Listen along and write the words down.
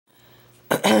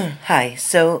Hi,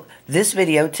 so this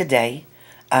video today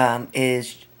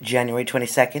is January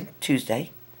 22nd,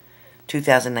 Tuesday,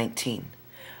 2019.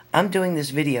 I'm doing this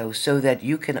video so that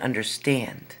you can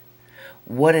understand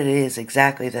what it is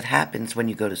exactly that happens when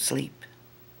you go to sleep.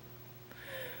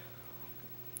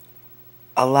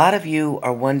 A lot of you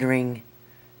are wondering,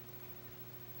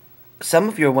 some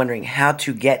of you are wondering how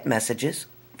to get messages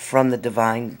from the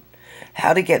divine,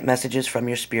 how to get messages from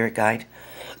your spirit guide,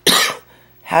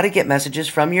 how to get messages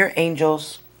from your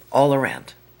angels all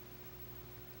around.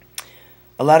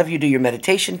 A lot of you do your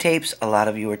meditation tapes. A lot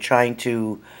of you are trying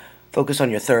to focus on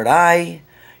your third eye,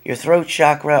 your throat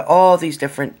chakra. All these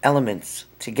different elements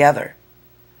together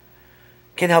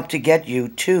can help to get you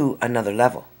to another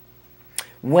level.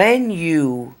 When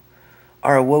you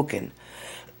are awoken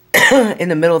in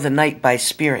the middle of the night by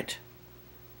spirit,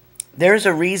 there's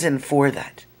a reason for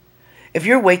that. If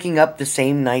you're waking up the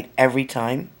same night every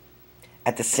time,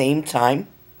 at the same time,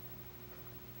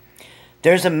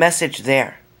 there's a message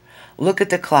there. Look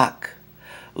at the clock.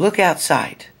 Look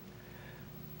outside.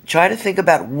 Try to think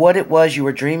about what it was you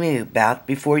were dreaming about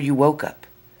before you woke up.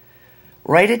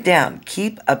 Write it down.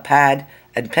 Keep a pad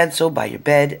and pencil by your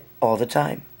bed all the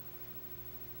time.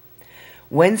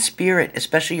 When spirit,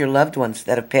 especially your loved ones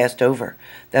that have passed over,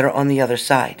 that are on the other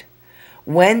side,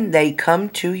 when they come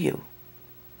to you,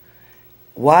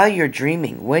 while you're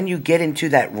dreaming, when you get into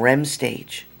that REM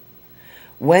stage,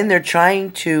 when they're trying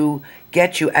to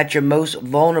get you at your most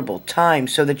vulnerable time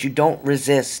so that you don't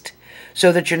resist,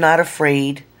 so that you're not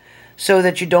afraid, so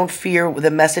that you don't fear the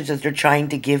message that they're trying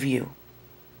to give you.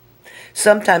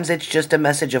 Sometimes it's just a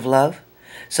message of love.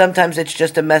 Sometimes it's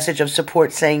just a message of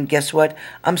support saying, guess what?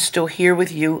 I'm still here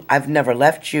with you. I've never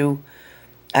left you.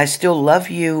 I still love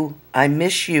you. I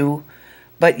miss you.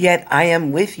 But yet I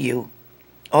am with you.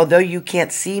 Although you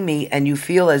can't see me and you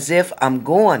feel as if I'm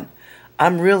gone,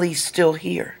 I'm really still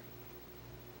here.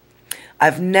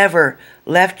 I've never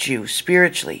left you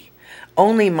spiritually.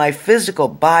 Only my physical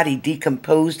body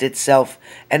decomposed itself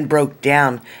and broke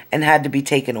down and had to be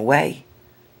taken away.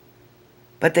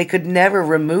 But they could never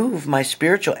remove my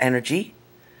spiritual energy.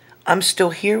 I'm still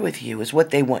here with you is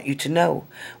what they want you to know.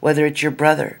 Whether it's your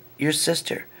brother, your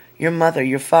sister, your mother,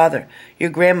 your father, your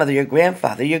grandmother, your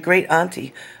grandfather, your great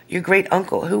auntie, your great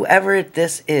uncle, whoever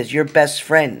this is, your best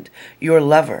friend, your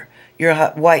lover,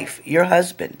 your wife, your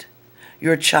husband,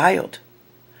 your child.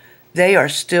 They are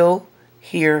still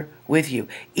here with you,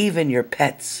 even your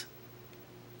pets.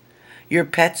 Your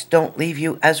pets don't leave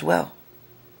you as well.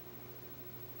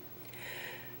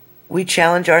 We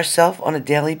challenge ourselves on a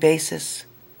daily basis,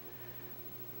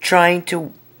 trying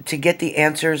to get the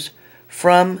answers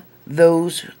from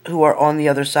those who are on the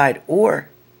other side. Or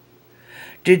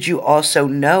did you also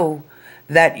know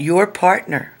that your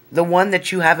partner, the one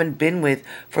that you haven't been with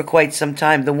for quite some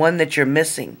time, the one that you're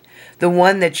missing, the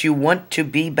one that you want to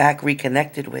be back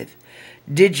reconnected with,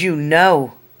 did you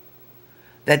know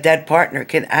that that partner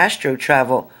can astro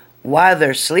travel while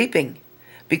they're sleeping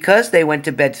because they went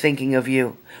to bed thinking of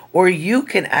you? Or you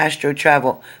can astro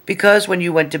travel because when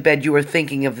you went to bed you were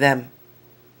thinking of them.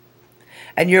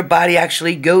 And your body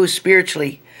actually goes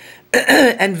spiritually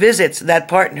and visits that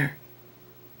partner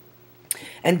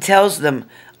and tells them,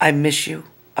 I miss you.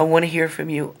 I want to hear from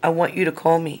you. I want you to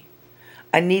call me.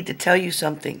 I need to tell you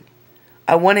something.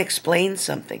 I want to explain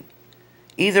something.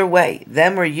 Either way,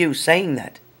 them or you saying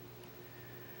that.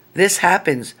 This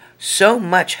happens, so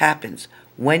much happens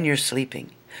when you're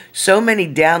sleeping. So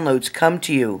many downloads come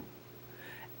to you,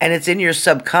 and it's in your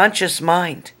subconscious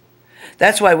mind.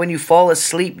 That's why when you fall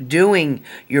asleep doing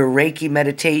your Reiki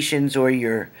meditations or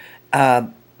your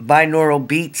binaural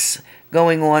beats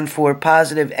going on for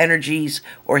positive energies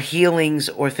or healings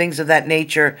or things of that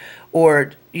nature,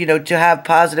 or, you know, to have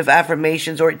positive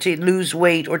affirmations or to lose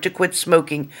weight or to quit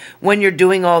smoking, when you're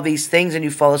doing all these things and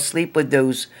you fall asleep with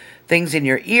those things in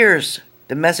your ears,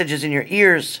 the messages in your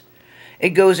ears, it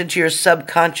goes into your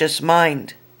subconscious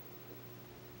mind.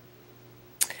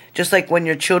 Just like when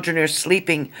your children are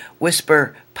sleeping,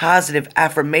 whisper positive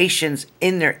affirmations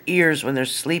in their ears when they're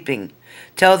sleeping.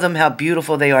 Tell them how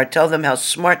beautiful they are. Tell them how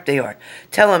smart they are.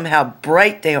 Tell them how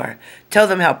bright they are. Tell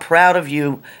them how proud of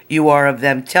you are of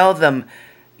them. Tell them,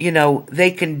 you know,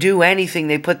 they can do anything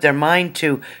they put their mind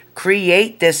to.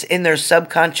 Create this in their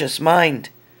subconscious mind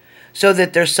so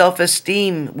that their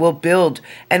self-esteem will build.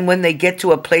 And when they get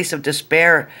to a place of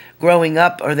despair growing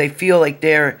up, or they feel like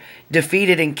they're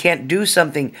defeated and can't do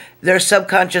something, their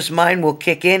subconscious mind will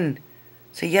kick in.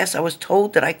 Say, yes, I was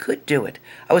told that I could do it.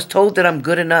 I was told that I'm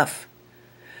good enough.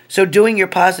 So doing your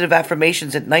positive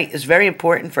affirmations at night is very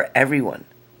important for everyone.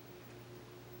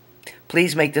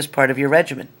 Please make this part of your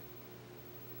regimen.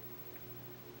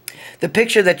 The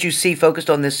picture that you see focused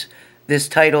on this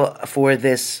title for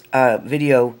this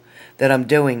video that I'm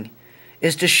doing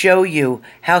is to show you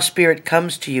how spirit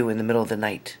comes to you in the middle of the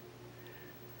night.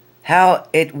 How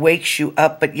it wakes you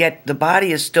up, but yet the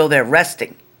body is still there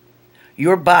resting.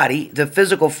 Your body, the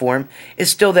physical form, is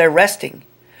still there resting.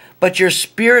 But your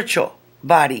spiritual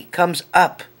body comes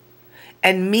up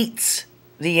and meets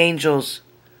the angels,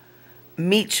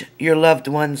 meets your loved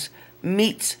ones,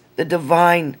 meets the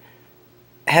divine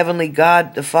heavenly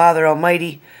God, the Father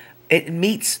Almighty. It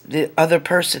meets the other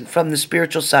person from the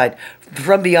spiritual side,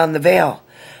 from beyond the veil.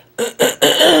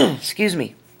 Excuse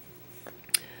me.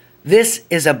 This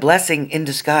is a blessing in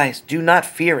disguise. Do not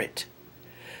fear it.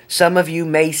 Some of you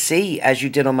may see, as you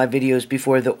did on my videos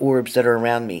before, the orbs that are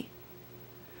around me.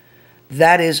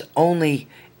 That is only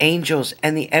angels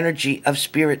and the energy of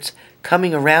spirits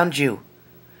coming around you,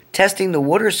 testing the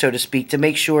waters, so to speak, to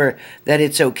make sure that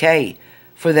it's okay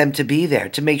for them to be there,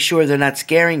 to make sure they're not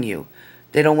scaring you.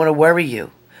 They don't want to worry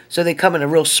you. So they come in a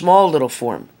real small little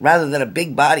form, rather than a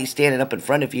big body standing up in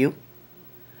front of you.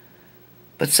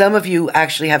 But some of you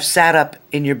actually have sat up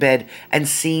in your bed and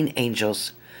seen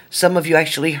angels. Some of you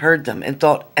actually heard them and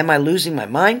thought, am I losing my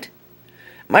mind?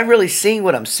 Am I really seeing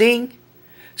what I'm seeing?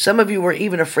 Some of you were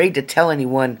even afraid to tell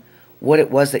anyone what it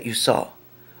was that you saw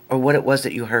or what it was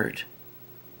that you heard.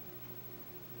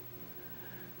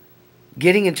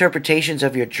 Getting interpretations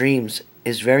of your dreams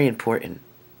is very important.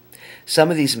 Some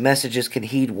of these messages can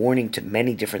heed warning to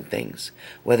many different things,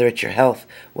 whether it's your health,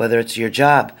 whether it's your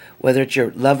job, whether it's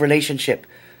your love relationship,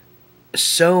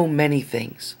 so many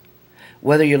things.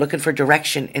 Whether you're looking for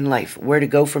direction in life, where to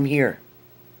go from here.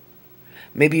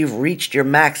 Maybe you've reached your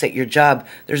max at your job.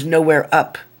 There's nowhere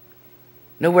up.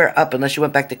 Nowhere up unless you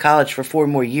went back to college for 4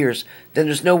 more years. Then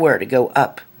there's nowhere to go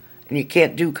up. And you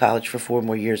can't do college for 4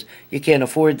 more years. You can't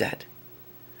afford that.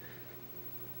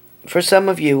 For some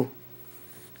of you,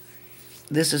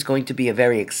 this is going to be a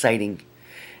very exciting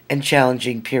and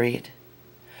challenging period.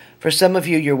 For some of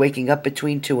you, you're waking up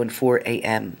between 2 and 4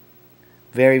 a.m.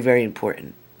 Very, very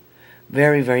important.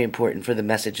 Very, very important for the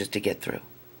messages to get through.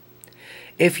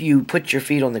 If you put your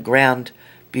feet on the ground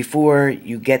before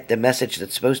you get the message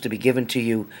that's supposed to be given to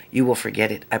you, you will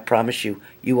forget it. I promise you,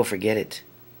 you will forget it.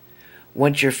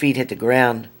 Once your feet hit the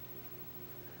ground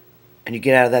and you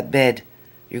get out of that bed,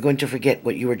 you're going to forget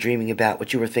what you were dreaming about,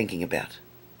 what you were thinking about.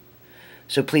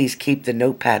 So please keep the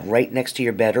notepad right next to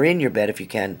your bed, or in your bed if you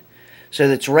can, so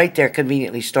that it's right there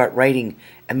conveniently. Start writing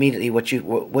immediately what you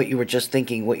were just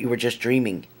thinking, what you were just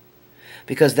dreaming.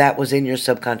 Because that was in your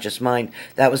subconscious mind.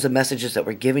 That was the messages that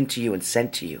were given to you and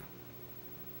sent to you.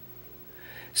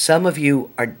 Some of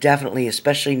you are definitely,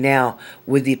 especially now,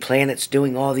 with the planets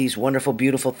doing all these wonderful,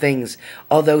 beautiful things,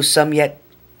 although some yet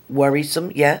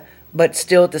worrisome, yeah, but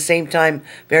still at the same time,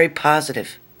 very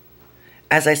positive.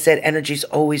 As I said, energy's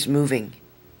always moving.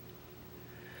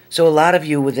 So a lot of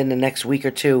you within the next week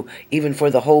or two, even for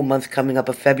the whole month coming up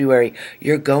of February,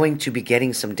 you're going to be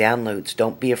getting some downloads.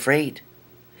 Don't be afraid.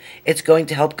 It's going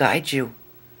to help guide you.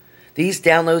 These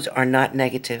downloads are not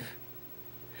negative.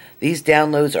 These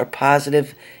downloads are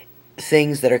positive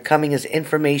things that are coming as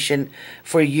information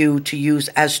for you to use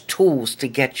as tools to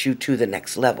get you to the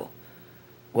next level.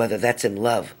 Whether that's in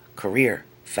love, career,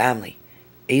 family.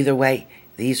 Either way,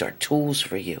 these are tools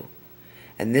for you.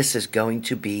 And this is going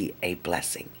to be a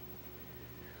blessing.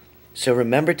 So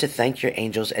remember to thank your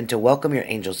angels and to welcome your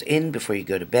angels in before you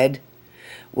go to bed.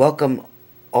 Welcome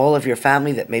all of your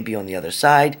family that may be on the other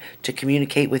side to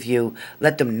communicate with you.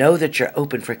 Let them know that you're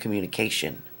open for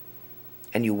communication.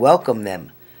 And you welcome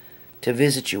them to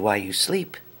visit you while you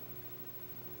sleep.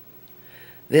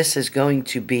 This is going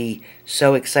to be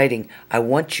so exciting. I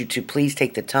want you to please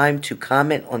take the time to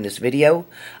comment on this video.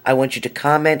 I want you to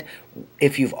comment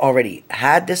if you've already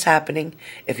had this happening,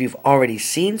 if you've already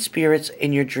seen spirits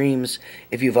in your dreams,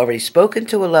 if you've already spoken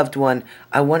to a loved one.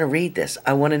 I want to read this.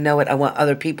 I want to know it. I want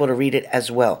other people to read it as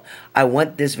well. I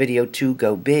want this video to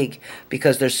go big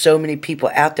because there's so many people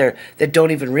out there that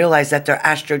don't even realize that they're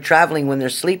astro traveling when they're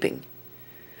sleeping.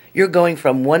 You're going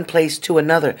from one place to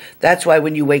another. That's why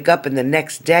when you wake up in the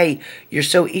next day, you're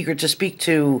so eager to speak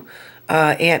to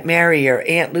Aunt Mary or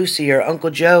Aunt Lucy or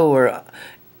Uncle Joe or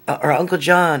Uncle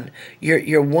John.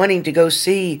 You're wanting to go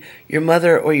see your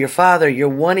mother or your father. You're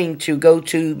wanting to go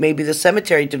to maybe the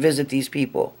cemetery to visit these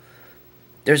people.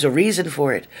 There's a reason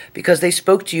for it, because they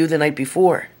spoke to you the night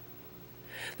before.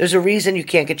 There's a reason you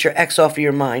can't get your ex off of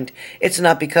your mind. It's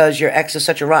not because your ex is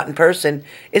such a rotten person.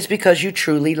 It's because you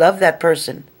truly love that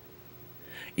person.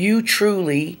 You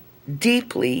truly,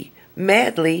 deeply,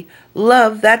 madly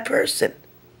love that person.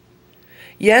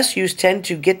 Yes, you tend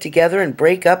to get together and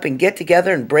break up and get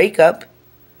together and break up.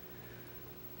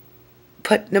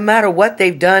 But no matter what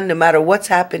they've done, no matter what's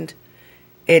happened,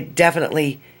 it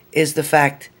definitely is the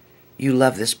fact you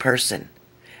love this person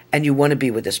and you want to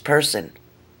be with this person.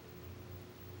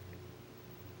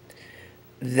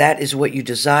 That is what you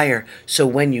desire. So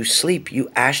when you sleep, you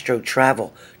astro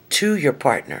travel to your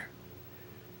partner.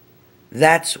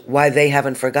 That's why they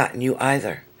haven't forgotten you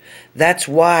either. That's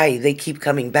why they keep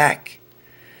coming back.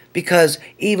 Because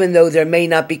even though there may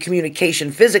not be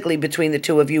communication physically between the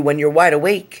two of you when you're wide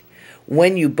awake,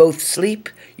 when you both sleep,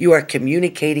 you are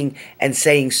communicating and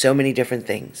saying so many different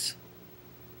things.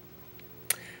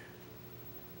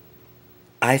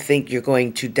 I think you're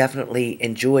going to definitely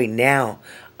enjoy now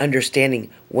understanding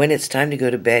when it's time to go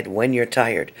to bed, when you're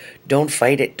tired. Don't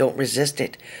fight it. Don't resist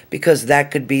it. Because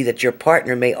that could be that your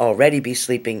partner may already be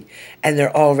sleeping and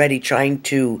they're already trying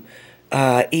to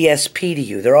ESP to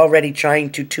you. They're already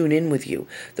trying to tune in with you.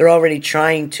 They're already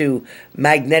trying to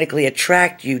magnetically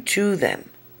attract you to them.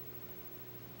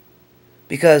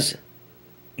 Because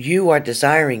you are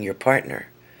desiring your partner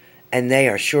and they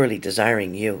are surely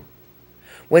desiring you.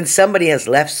 When somebody has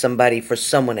left somebody for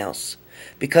someone else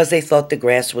because they thought the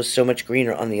grass was so much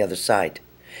greener on the other side,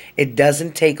 it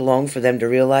doesn't take long for them to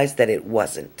realize that it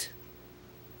wasn't.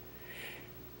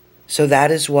 So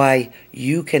that is why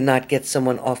you cannot get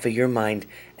someone off of your mind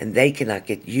and they cannot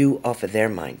get you off of their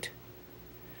mind.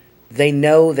 They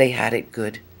know they had it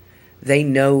good. They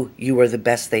know you were the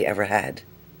best they ever had.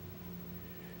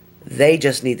 They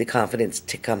just need the confidence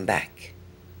to come back.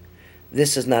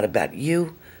 This is not about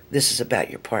you. This is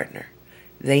about your partner.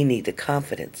 They need the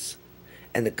confidence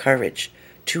and the courage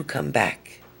to come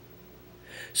back.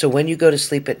 So when you go to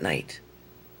sleep at night,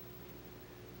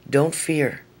 don't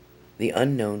fear the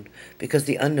unknown, because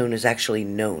the unknown is actually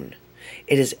known.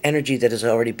 It is energy that has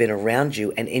already been around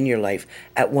you and in your life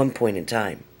at one point in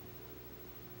time.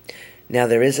 Now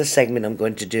there is a segment I'm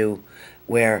going to do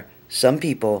where some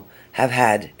people have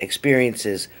had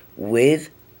experiences with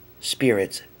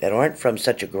spirits that aren't from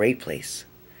such a great place,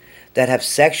 that have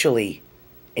sexually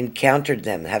encountered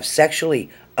them, have sexually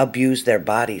abused their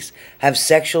bodies, have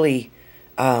sexually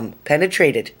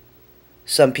penetrated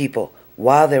some people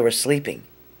while they were sleeping.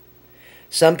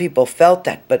 Some people felt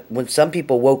that, but when some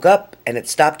people woke up and it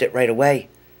stopped it right away.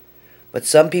 But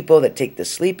some people that take the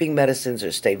sleeping medicines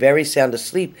or stay very sound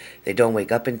asleep, they don't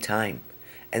wake up in time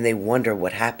and they wonder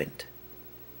what happened.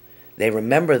 They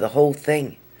remember the whole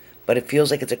thing, but it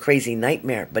feels like it's a crazy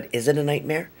nightmare. But is it a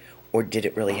nightmare or did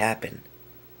it really happen?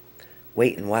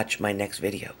 Wait and watch my next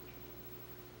video.